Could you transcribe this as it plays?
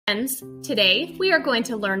Friends, today we are going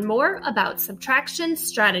to learn more about subtraction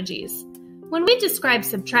strategies. When we describe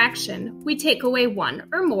subtraction, we take away one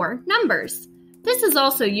or more numbers. This is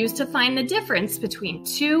also used to find the difference between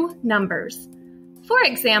two numbers. For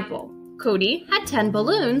example, Cody had 10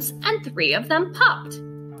 balloons and 3 of them popped.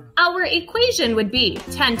 Our equation would be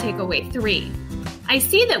 10 take away 3. I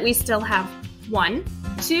see that we still have 1,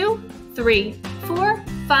 2, 3, 4,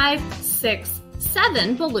 5, 6,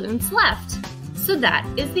 7 balloons left. So that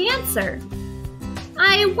is the answer.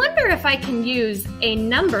 I wonder if I can use a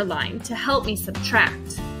number line to help me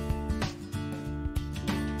subtract.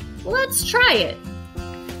 Let's try it.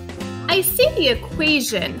 I see the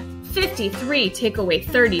equation 53 take away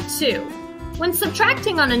 32. When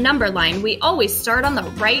subtracting on a number line, we always start on the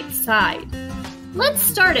right side. Let's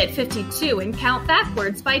start at 52 and count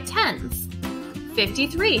backwards by tens.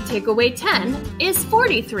 53 take away 10 is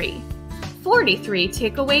 43. 43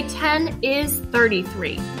 take away 10 is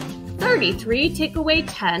 33. 33 take away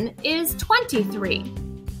 10 is 23.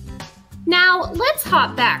 Now let's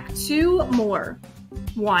hop back 2 more.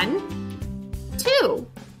 1, 2.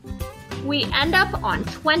 We end up on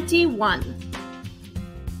 21.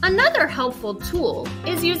 Another helpful tool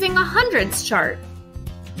is using a hundreds chart.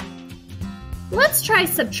 Let's try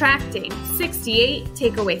subtracting 68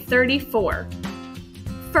 take away 34.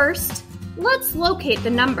 First, let's locate the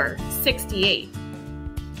number 68.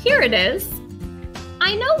 Here it is.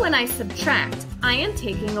 I know when I subtract, I am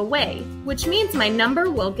taking away, which means my number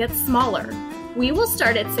will get smaller. We will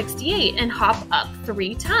start at 68 and hop up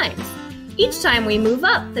 3 times. Each time we move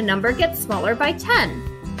up, the number gets smaller by 10.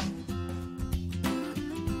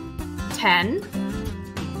 10,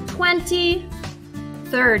 20,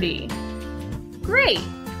 30. Great!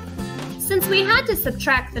 Since we had to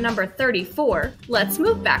subtract the number 34, let's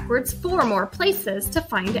move backwards 4 more places to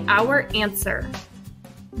find our answer.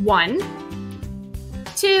 1,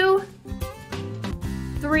 2,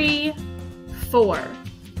 3, 4.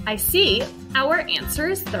 I see our answer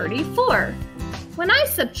is 34. When I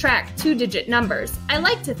subtract 2-digit numbers, I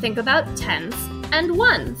like to think about tens and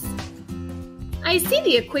ones. I see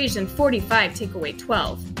the equation 45 take away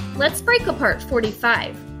 12. Let's break apart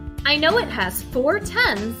 45. I know it has 4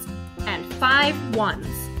 tens and 5 ones.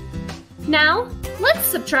 Now, let's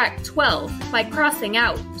subtract 12 by crossing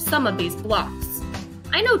out some of these blocks.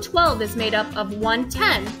 I know 12 is made up of 1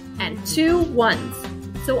 10 and 2 ones,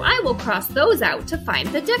 so I will cross those out to find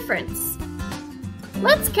the difference.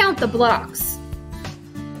 Let's count the blocks.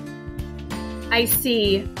 I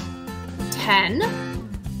see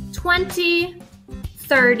 10, 20,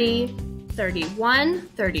 30, 31,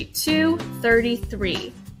 32,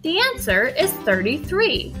 33. The answer is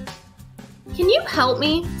 33. Can you help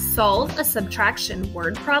me solve a subtraction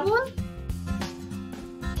word problem?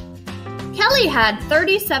 Kelly had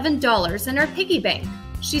 $37 in her piggy bank.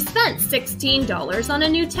 She spent $16 on a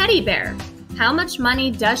new teddy bear. How much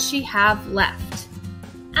money does she have left?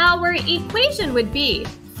 Our equation would be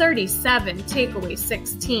 37 take away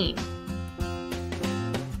 16.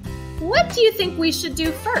 What do you think we should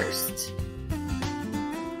do first?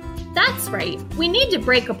 That's right, we need to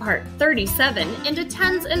break apart 37 into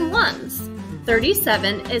tens and ones.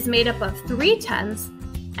 37 is made up of 3 tens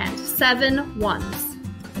and 7 ones.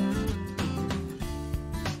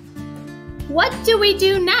 What do we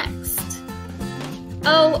do next?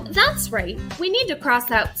 Oh, that's right, we need to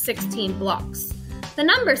cross out 16 blocks. The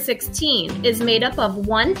number 16 is made up of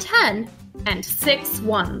 1 10 and 6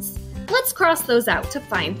 ones. Let's cross those out to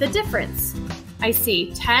find the difference. I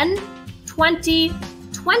see 10, 20,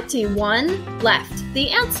 21 left.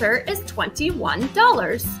 The answer is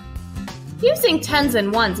 $21. Using tens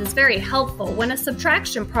and ones is very helpful when a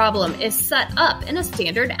subtraction problem is set up in a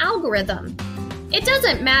standard algorithm. It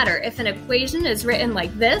doesn't matter if an equation is written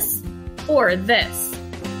like this or this.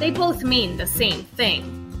 They both mean the same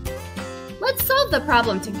thing. Let's solve the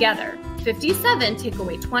problem together. 57 take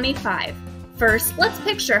away 25. First, let's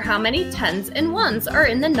picture how many tens and ones are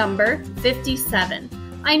in the number 57.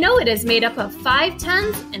 I know it is made up of 5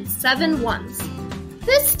 tens and 7 ones.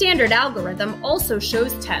 This standard algorithm also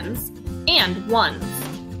shows tens and ones.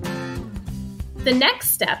 The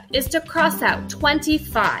next step is to cross out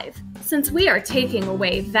 25, since we are taking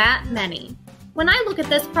away that many. When I look at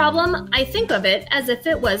this problem, I think of it as if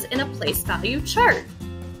it was in a place value chart.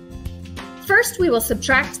 First, we will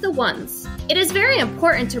subtract the ones. It is very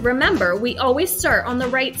important to remember we always start on the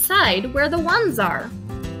right side where the ones are.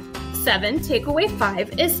 7 take away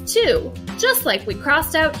 5 is 2, just like we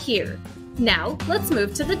crossed out here. Now, let's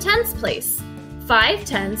move to the tens place. 5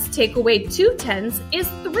 tens take away 2 tens is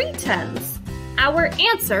 3 tens. Our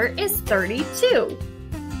answer is 32.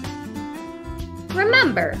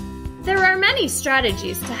 Remember, There are many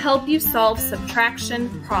strategies to help you solve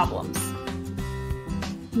subtraction problems.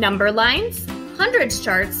 Number lines, hundreds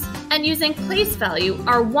charts, and using place value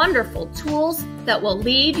are wonderful tools that will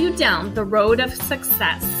lead you down the road of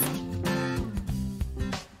success.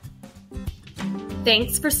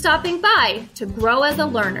 Thanks for stopping by to grow as a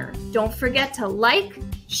learner. Don't forget to like,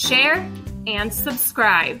 share, and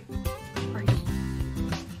subscribe.